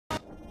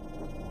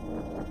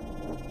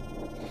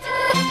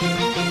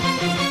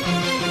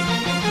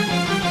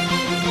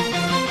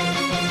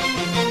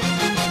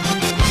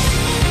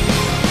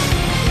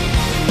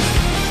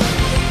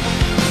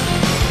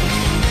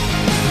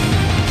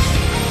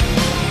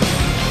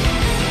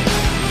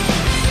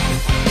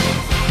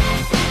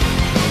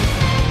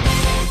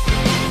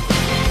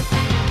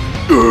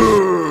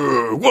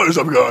What is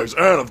up, guys?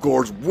 And of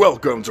course,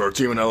 welcome to our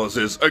team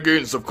analysis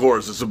against, of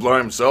course, the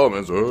Sublime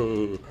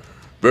Salamence.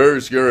 Very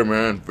scary,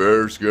 man.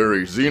 Very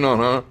scary. Xenon,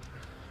 huh?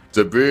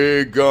 The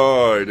big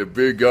guy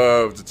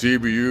of the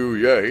TBU.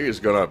 Yeah,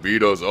 he's gonna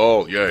beat us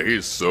all. Yeah,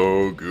 he's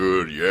so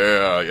good.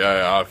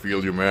 Yeah, I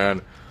feel you,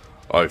 man.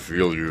 I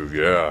feel you,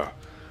 yeah.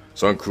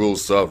 Some cool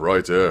stuff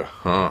right there,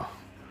 huh?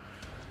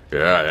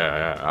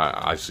 Yeah,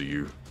 I see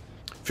you.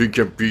 Think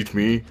you can beat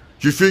me?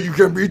 You think you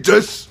can beat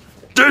this?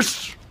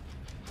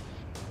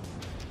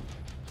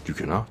 You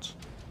cannot.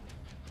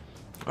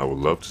 I would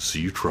love to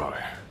see you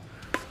try.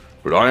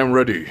 But I am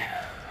ready.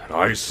 And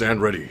I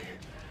stand ready.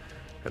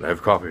 And I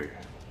have coffee.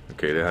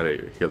 Okay, that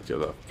had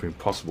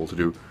impossible to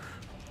do.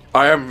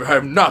 I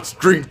have not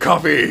drink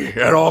coffee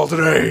at all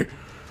today.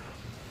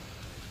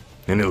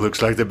 And it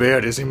looks like the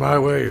bed is in my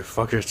way.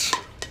 Fuck it.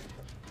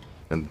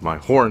 And my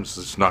horns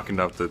is knocking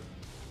out the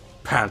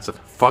pants.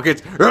 Fuck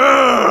it.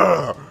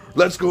 Ah!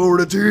 Let's go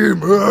over the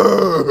team.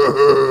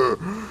 Ah!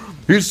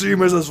 His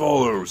team is as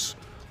follows.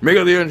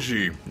 Mega the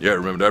NG. Yeah,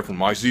 remember that from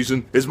my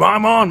season? It's my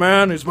mon,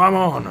 man. It's my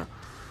mon.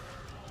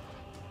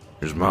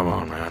 It's my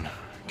mon, man.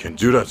 Can't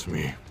do that to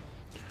me.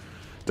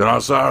 Then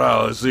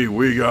outside, let's see,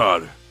 we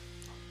got...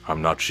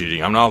 I'm not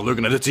cheating. I'm not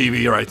looking at the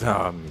TV right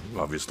now. I'm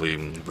obviously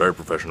very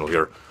professional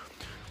here.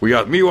 We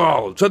got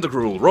Meanwhile,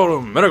 Tentacruel,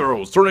 Rotom,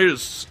 Metagross,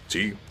 Tornadus,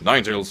 T,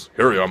 Ninetales,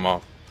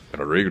 Hirayama,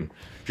 and a Regan.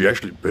 She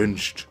actually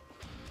benched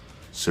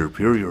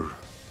Superior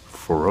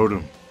for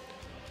Rotom.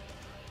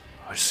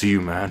 I see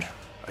you, man.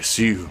 I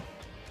see you.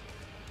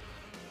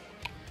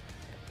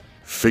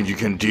 Think you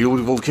can deal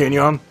with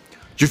Volcanion?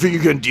 Do you think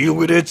you can deal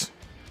with it?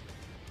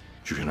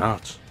 You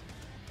cannot.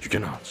 You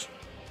cannot.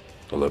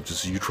 I'd love to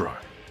see you try,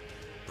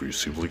 but you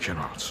simply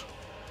cannot.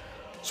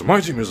 So my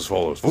team is as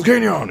follows.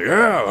 Volcanion,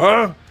 yeah,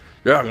 huh?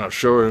 Yeah, I'm gonna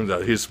show him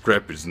that his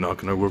prep is not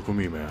gonna work with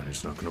me, man.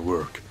 It's not gonna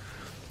work.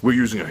 We're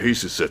using a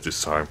hasty set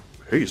this time.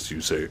 Haste,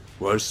 you say?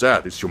 Well, it's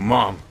that. It's your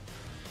mom.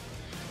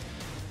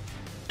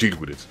 Deal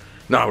with it.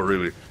 Now,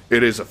 really,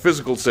 it is a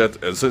physical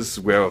set, and since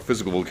we have a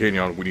physical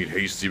Volcanion, we need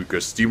hasty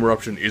because Steam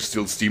Eruption is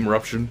still Steam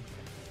Eruption,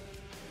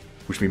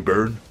 which means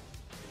burn.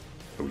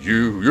 So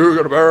you're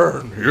gonna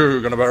burn. You're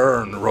gonna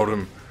burn,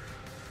 Rotom.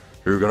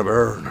 You're gonna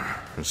burn,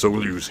 and so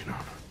will you,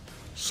 Xenon.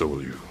 So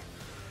will you.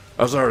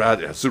 Outside of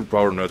that, it has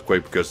Superpower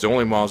Earthquake because the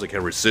only mons that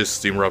can resist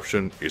Steam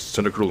Eruption is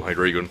Tentacruel and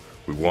Hydreigon.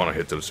 We want to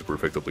hit them super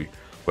effectively.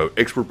 We have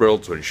Expert Barrel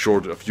to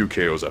ensure a few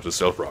KOs after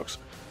Stealth Rocks.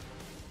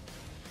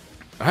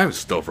 I have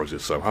Stealth Rocks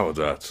this time, how about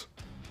that?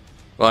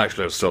 Well, I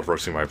actually have Stealth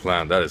Rocks in my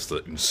plan, that is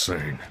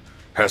insane.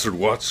 Hazard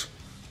what?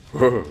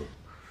 So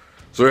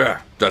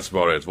yeah, that's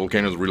about it.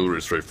 Volcano is really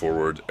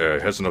straightforward.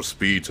 It has enough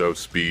speed to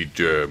outspeed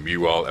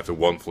Meanwhile after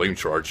one Flame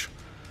Charge.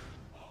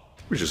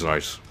 Which is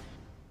nice.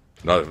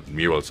 Not that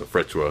Meanwhile is a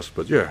threat to us,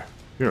 but yeah,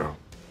 you know,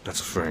 that's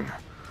a thing.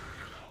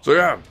 So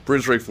yeah,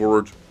 pretty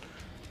straightforward.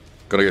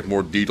 Gonna get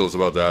more details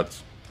about that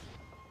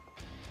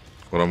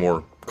on a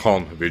more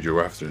calm video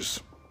after this.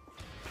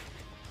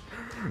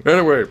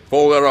 Anyway,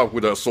 follow that up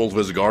with the Assault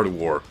Vest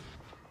Gardevoir.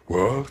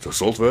 What?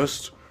 Assault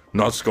Vest?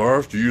 Not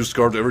Scarf? You use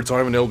Scarf every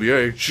time in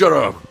LBA? Shut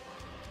up!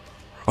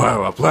 I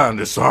have a plan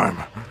this time.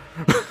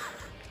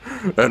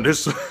 And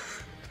this...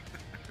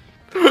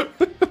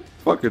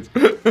 Fuck it.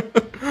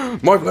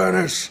 My plan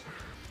is...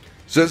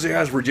 Since he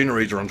has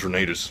Regenerator on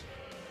Tornadus,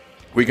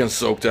 we can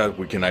soak that,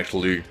 we can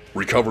actually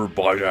recover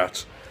by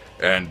that.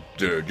 And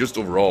just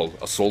overall,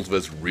 Assault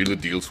Vest really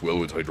deals well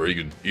with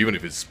Hydreigon. Even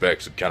if it's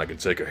specs, it kinda can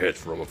take a hit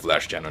from a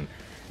Flash Cannon.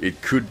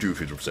 It could do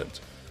 50%.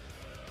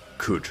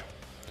 Could.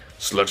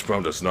 Sludge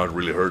Bomb does not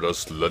really hurt us.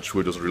 Sludge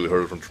Wave doesn't really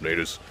hurt us from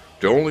Tornadus.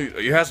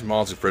 He has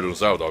mons that spread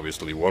us out,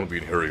 obviously. One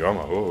being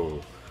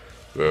Hirayama.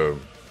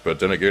 But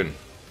then again,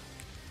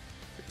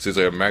 since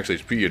I have max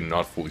HP and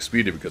not fully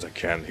speeded because I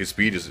can,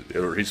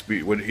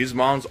 when his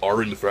mons are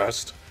really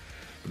fast,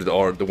 but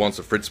the ones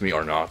that fritz me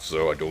are not,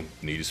 so I don't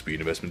need a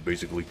speed investment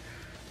basically.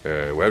 We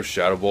have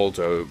Shadow Ball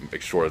to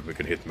make sure that we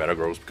can hit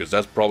Metagross, because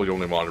that's probably the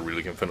only mon that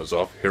really can fend us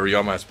off.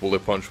 Hirayama has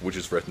Bullet Punch, which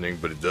is threatening,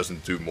 but it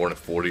doesn't do more than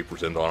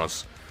 40% on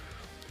us.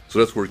 So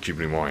that's worth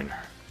keeping in mind.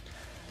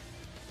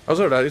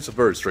 Outside of that, it's a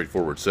very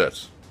straightforward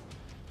set.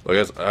 I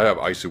guess I have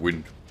Icy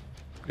Wind.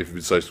 If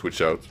we decide to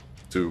switch out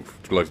to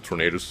like the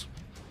Tornadus,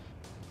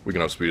 we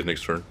can outspeed it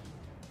next turn.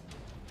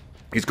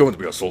 He's going to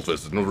be Assault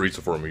Vest. There's no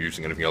reason for him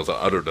using anything else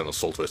other than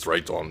Assault Vest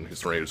right on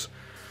his Tornadus.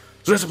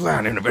 So that's the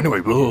plan.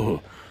 Anyway,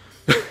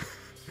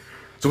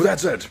 so with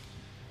that said,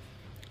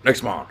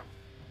 next mon.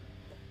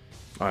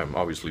 I am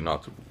obviously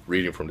not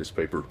reading from this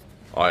paper.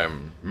 I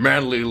am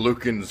manly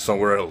looking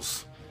somewhere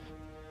else.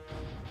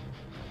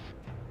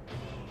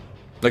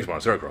 Next mon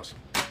is Heracross.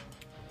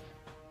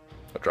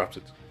 I dropped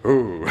it.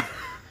 Ooh.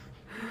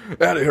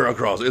 And the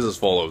Heracross is as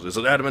follows. It's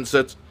an adamant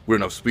set with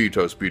enough speed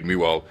to outspeed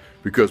Meanwhile,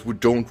 because we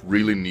don't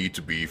really need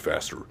to be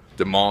faster.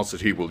 The mons that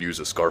he will use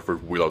as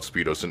Scarfer will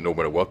outspeed us no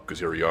matter what, because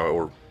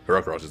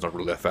Heracross is not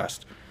really that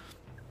fast.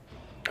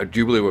 I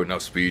do believe we have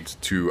enough speed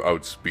to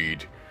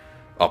outspeed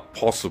a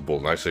possible,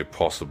 and I say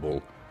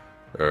possible,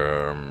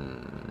 yeah,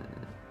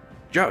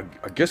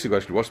 I guess you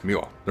actually watched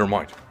Meanwhile. Never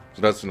mind.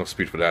 So that's enough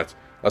speed for that.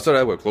 Outside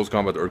that, we have Close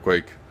Combat,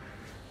 Earthquake,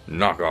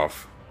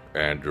 Knockoff,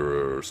 and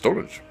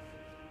Stonage.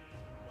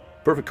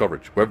 Perfect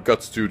coverage. We have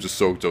Guts too to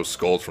soak those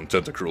skulls from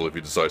Tentacruel if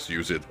he decides to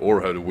use it,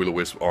 or have the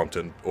Will-O-Wisp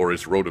on or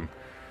his Rotom.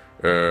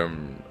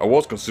 I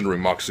was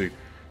considering Moxie,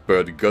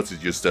 but Guts is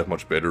just that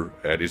much better,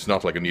 and it's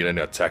not like I need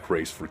any attack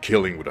race for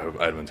killing with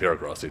Advent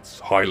Heracross. It's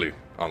highly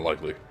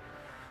unlikely.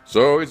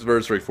 So it's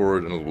very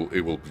straightforward, and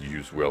it will be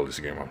used well this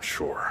game, I'm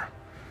sure.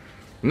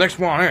 Next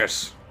one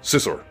is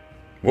Scizor.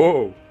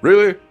 Whoa,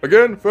 really?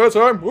 Again? Third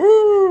time?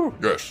 Woo!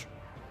 Yes.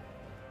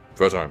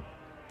 Third time.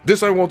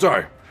 This time won't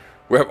die.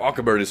 We have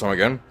Ockerberry this time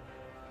again.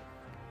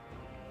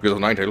 Because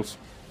of Ninetales.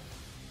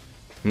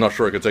 I'm not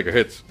sure I can take a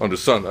hit on the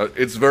Sun.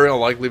 It's very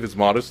unlikely if it's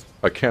modest.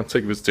 I can't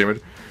take if it's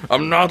timid.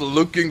 I'm not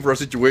looking for a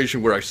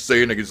situation where I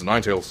stay in against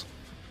Ninetales.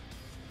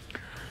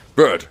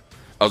 But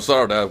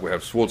outside of that, we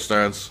have Sword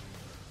Stance,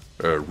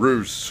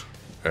 Roost,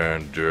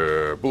 and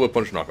Bullet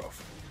Punch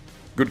Knockoff.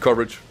 Good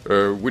coverage.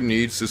 We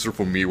need Scizor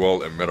for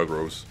Meowile and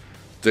Metagross.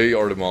 They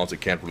are the mons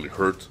that can't really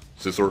hurt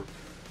Scizor.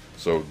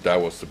 So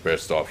that was the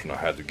best option I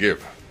had to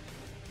give.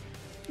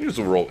 Just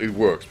overall, it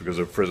works because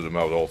I've frittered them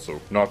out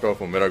also.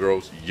 Knockoff on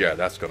Metagross, yeah,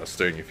 that's gonna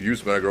sting. If you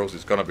use Metagross,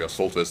 it's gonna be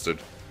assault vested.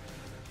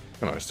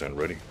 And I stand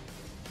ready.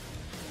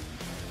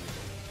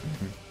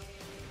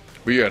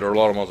 But yeah, there are a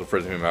lot of monsters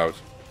fritting him out.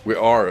 We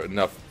are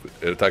enough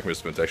attack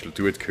misspent actually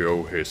to hit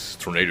KO his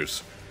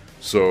Tornadus.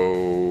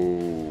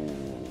 So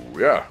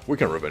yeah, we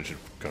can revenge it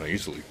kinda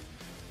easily.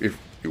 If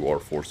you are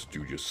forced to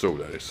do just so,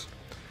 that is.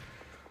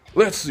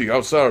 Let's see,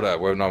 outside of that,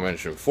 we have now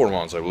mentioned 4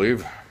 mons, I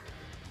believe.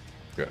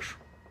 Yes.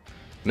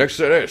 Next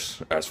set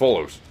is as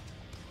follows.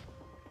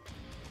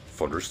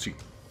 Thunderous Team.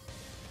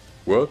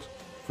 What?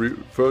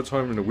 Third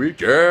time in a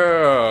week?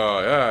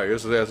 Yeah,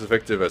 yes, it's as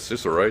effective as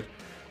Scizor, right?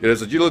 It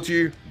has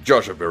agility,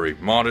 just a very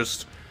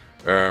modest,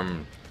 a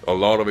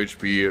lot of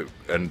HP,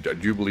 and I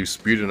do believe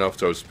speed enough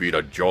to outspeed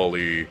a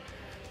jolly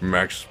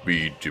max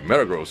speed to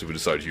Metagross if we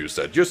decide to use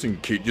that. Just in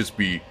case, just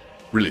be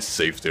really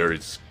safe there.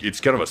 It's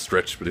kind of a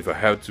stretch, but if I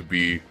have to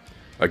be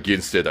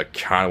against it, I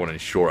kind of want to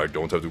ensure I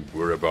don't have to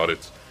worry about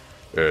it.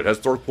 It has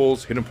Dark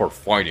Pulse, Hidden Part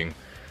Fighting,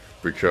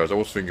 because I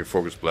was thinking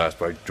Focus Blast,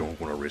 but I don't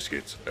want to risk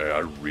it.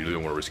 I really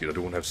don't want to risk it. I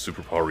don't want to have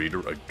Superpower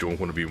either. I don't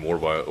want to be more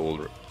viable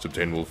or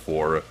obtainable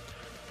for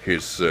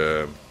his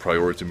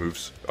priority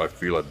moves. I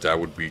feel like that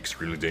would be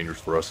extremely dangerous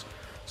for us.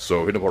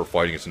 So Hidden Part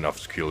Fighting is enough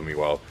to kill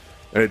Meowile,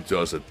 and it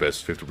does at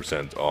best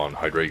 50% on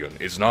Hydreigon.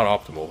 It's not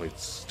optimal.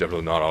 It's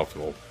definitely not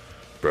optimal,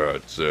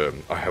 but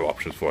I have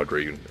options for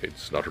Hydreigon.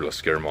 It's not really a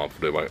scare mon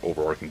for my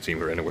overarching team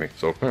here anyway,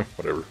 so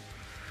whatever.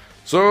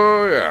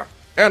 So yeah.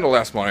 And the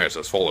last one is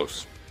as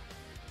follows.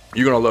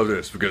 You're gonna love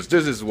this, because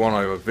this is one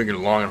I've been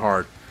thinking long and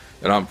hard,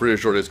 and I'm pretty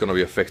sure it's gonna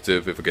be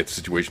effective if I get the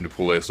situation to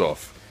pull this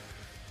off.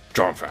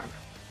 Garchomps.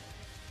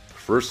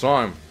 First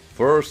time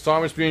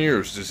it's being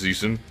used this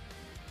season.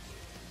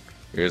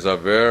 He's a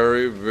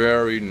very,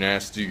 very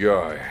nasty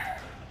guy.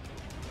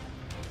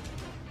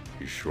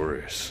 He sure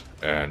is.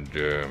 And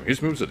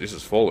his moveset is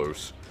as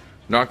follows.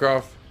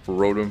 Knockoff for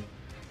Rotom,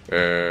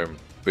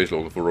 Base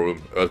Loading for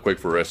Rotom, Earthquake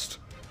for Rest.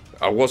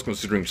 I was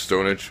considering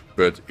Stone Edge,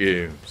 but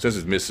since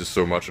it misses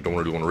so much, I don't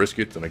really want to risk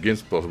it. And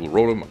against possible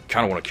Rotom, I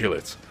kind of want to kill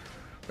it.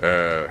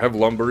 Have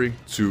Lumberry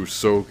to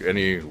soak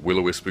any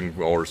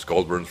Will-O-Wisping or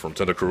Scald Burns from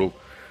Tentacruel.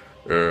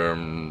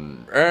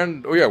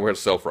 And, oh yeah, we have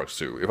Stealth Rocks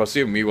too. If I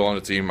see a Meowile on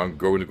the team, I'm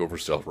going to go for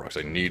Stealth Rocks.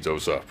 I need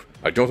those up.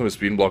 I don't have a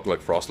Speed Block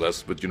like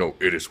Frostless, but you know,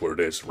 it is what it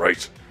is,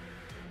 right?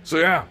 So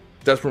yeah,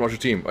 that's pretty much the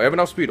team. I have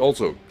enough speed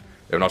also.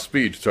 I have enough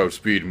speed to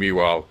outspeed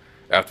Meowile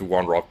after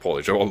 1 Rock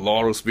Polish. I have a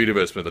lot of speed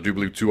investment, I do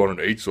believe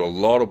 208, so a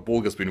lot of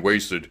bulk has been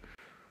wasted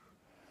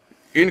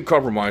in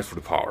compromise for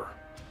the power.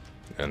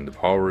 And the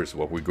power is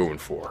what we're going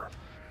for.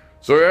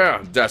 So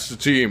yeah, that's the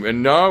team.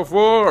 And now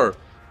for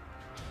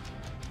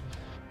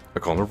a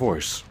calmer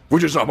voice,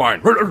 which is not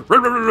mine.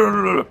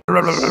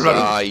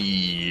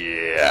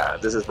 Yeah,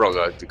 this is probably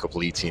like the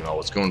complete team I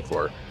was going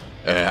for.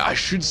 I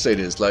should say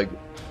this, like,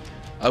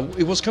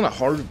 it was kind of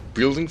hard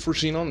building for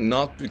Xenon,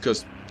 not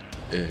because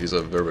he's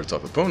a very, very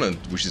tough opponent,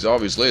 which is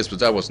obviously is, but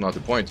that was not the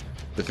point.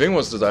 The thing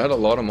was that I had a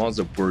lot of mons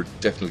that were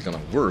definitely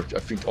gonna work. I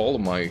think all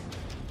of my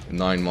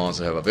 9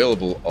 mons I have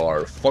available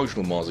are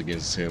functional mons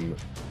against him.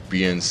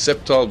 Being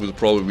Sceptile would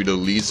probably be the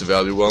least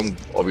valuable one,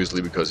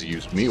 obviously because he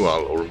used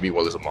Meowile, or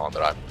Meowile is a mon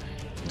that I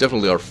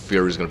definitely are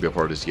fear is going to be a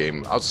part of this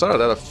game. Outside of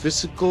that, a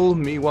physical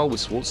Meowile with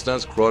Sword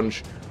Stance,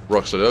 Crunch,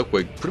 Rock Slide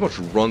Earthquake pretty much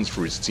runs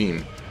through his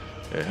team.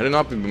 Had it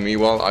not been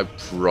Meowile, I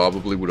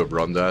probably would have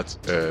run that.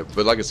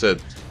 But like I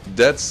said,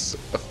 that's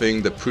a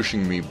thing that's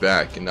pushing me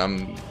back, and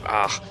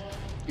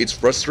it's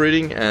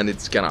frustrating and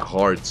it's kind of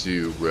hard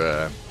to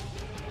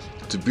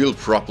build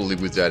properly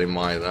with that in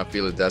mind. And I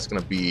feel that that's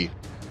going to be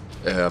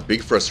a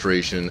big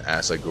frustration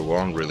as I go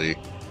on, really.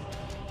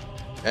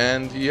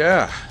 And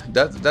yeah,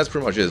 that's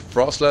pretty much it.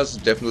 Frostless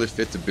definitely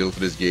fit the build for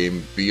this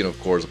game, being of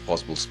course a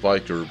possible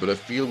spiker, but I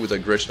feel with the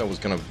aggression I was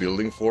kind of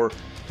building for,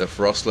 that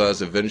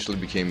Frostless eventually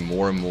became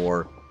more and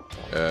more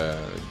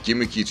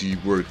gimmicky to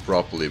work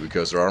properly,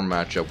 because there are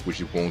matchups which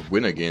you won't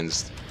win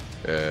against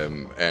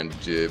And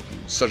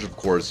such of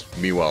course,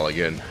 meanwhile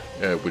again,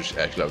 which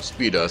actually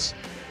outspeed us.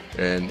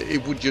 And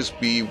it would just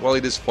be, while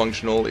it is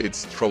functional,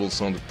 it's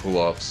troublesome to pull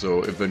off,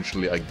 so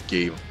eventually I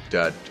gave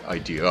that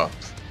idea up.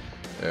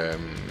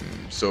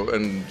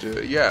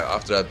 Yeah,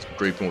 after that,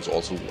 Draping was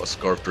also a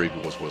Scarf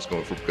Draping was what I was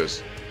going for,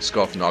 because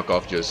Scarf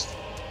Knockoff just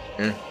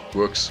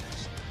works.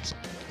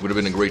 Would have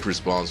been a great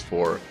response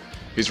for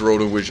his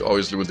Rotom, which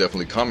obviously would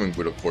definitely come in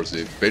with, of course,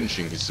 the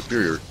benching his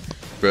superior.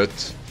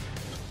 But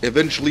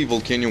eventually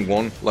Volcanion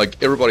won, like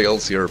everybody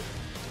else here.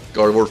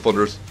 Gardevoir,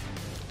 Thunders,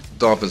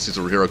 Dump, and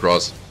Scizor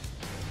Heracross.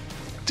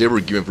 They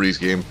were given for this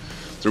game.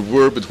 There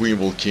were between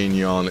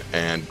Volcanion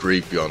and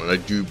Drapion, and I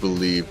do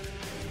believe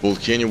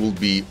Volcanion will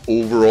be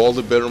overall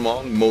the better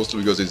mon,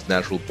 mostly because it's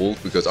natural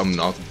bulk, because I'm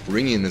not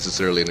bringing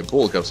necessarily any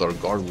bulk outside of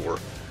Gardevoir.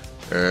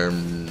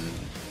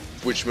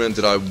 Which meant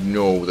that I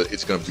know that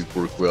it's gonna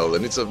work well,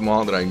 and it's a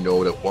mon that I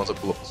know that once I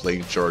pull up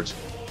Flame Charge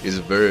is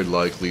very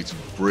likely to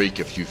break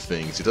a few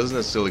things. It doesn't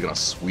necessarily gonna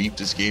sweep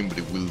this game, but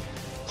it will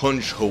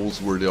punch holes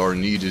where they are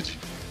needed.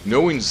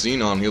 Knowing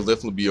Xenon, he'll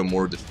definitely be a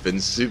more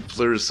defensive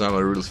player, so I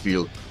really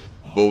feel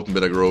both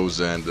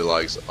Metagross and the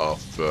likes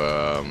of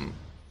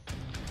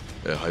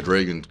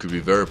Hydreigon could be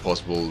very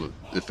possible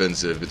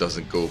defensive if it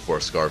doesn't go for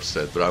a Scarf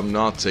set, but I'm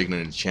not taking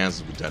any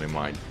chances with that in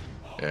mind.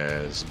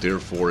 So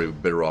therefore a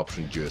better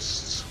option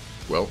just,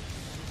 well,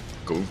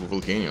 going for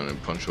Volcanion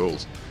and punch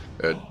holes.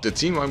 The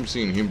team I'm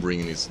seeing him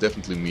bringing is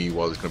definitely me,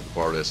 while it's going to be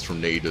part of this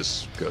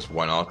Tornadus, because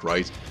why not,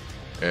 right?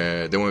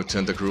 Then we have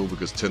Tentacruel,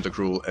 because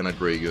Tentacruel and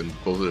Hydreigon,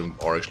 both of them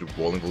are actually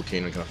walling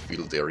Volcanion, I kind of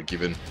feel they are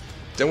given.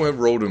 Then we have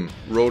Rotom.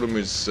 Rotom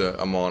is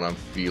a mon I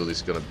feel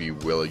is going to be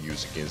well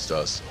used against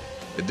us.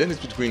 And then it's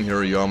between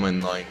Hariyama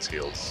and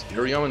Ninetales.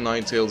 Hariyama and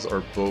Ninetales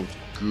are both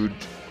good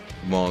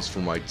mons for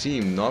my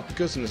team, not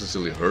because they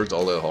necessarily hurt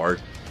all that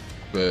hard,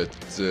 but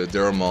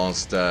there are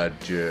mons that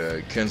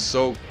can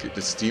soak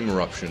the Steam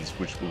Eruptions,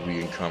 which will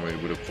be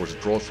incoming with, of course, a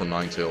draw from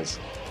Ninetales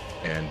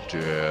and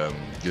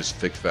just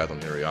Thick Fat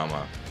on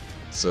Hariyama.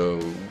 So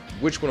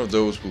which one of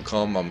those will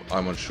come,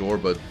 I'm unsure,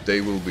 but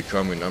they will be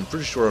coming. I'm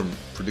pretty sure I'm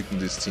predicting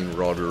this team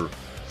rather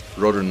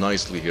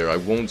nicely here. I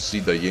won't see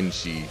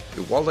Dainchi.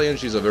 While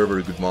Dainchi is a very,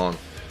 very good mon,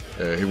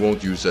 he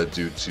won't use that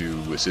due to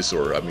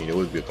Scizor. I mean, it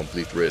would be a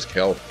complete risk.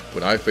 Hell,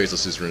 when I faced a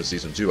Scizor in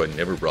Season 2, I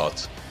never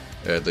brought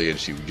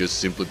Dainchi. It would just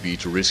simply be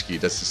too risky.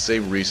 That's the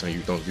same reason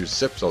you don't use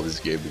Sceptile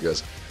this game,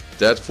 because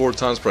that 4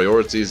 times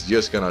priority is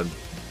just gonna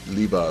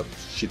leave a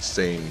shit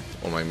stain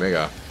on my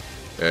Mega.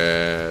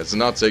 So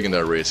not taking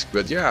that risk.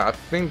 But yeah, I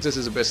think this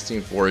is the best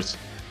team for it.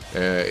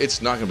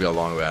 It's not gonna be a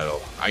long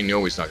battle. I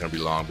know it's not gonna be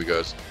long,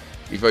 because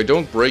if I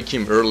don't break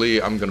him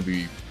early, I'm gonna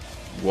be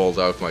walled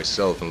out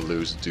myself and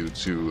lose due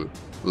to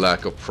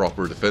lack of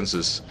proper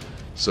defenses.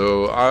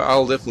 So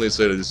I'll definitely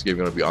say that this game is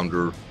gonna be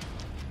under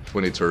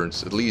 20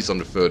 turns, at least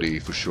under 30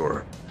 for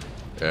sure.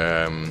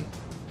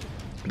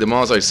 The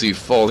mons I see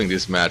falling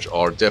this match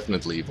are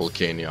definitely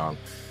Volcanion,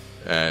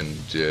 and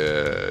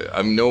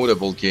I know that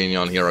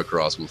Volcanion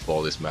Heracross will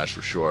fall this match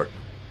for sure.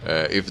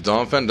 If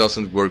Donphan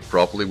doesn't work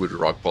properly with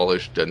Rock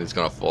Polish, then it's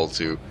gonna fall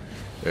too.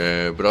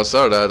 But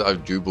outside of that, I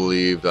do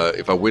believe that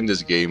if I win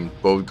this game,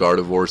 both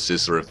Gardevoir,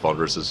 Scizor, and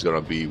Thunders is gonna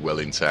be well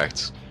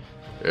intact.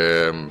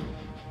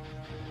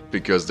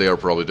 Because they are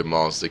probably the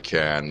mons that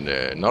can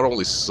not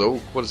only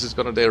soak what is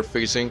gonna they're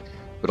facing,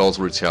 but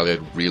also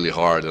retaliate really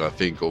hard, and I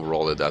think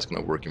overall that's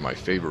gonna work in my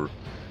favor.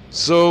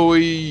 So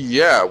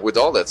yeah, with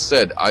all that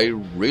said, I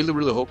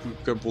really hope we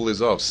can pull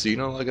this off.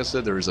 Xeno, like I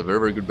said, there is a very,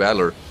 very good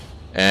battler,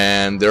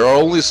 and there are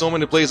only so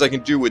many plays I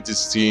can do with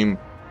this team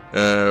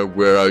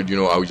where I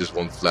just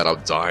won't flat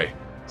out die.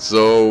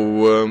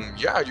 So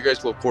yeah, you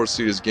guys will of course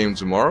see this game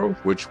tomorrow,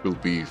 which will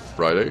be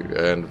Friday,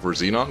 and for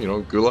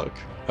Xenon, good luck,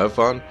 have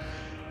fun,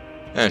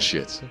 and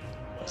shit.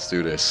 Let's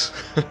do this.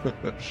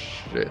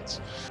 Shit.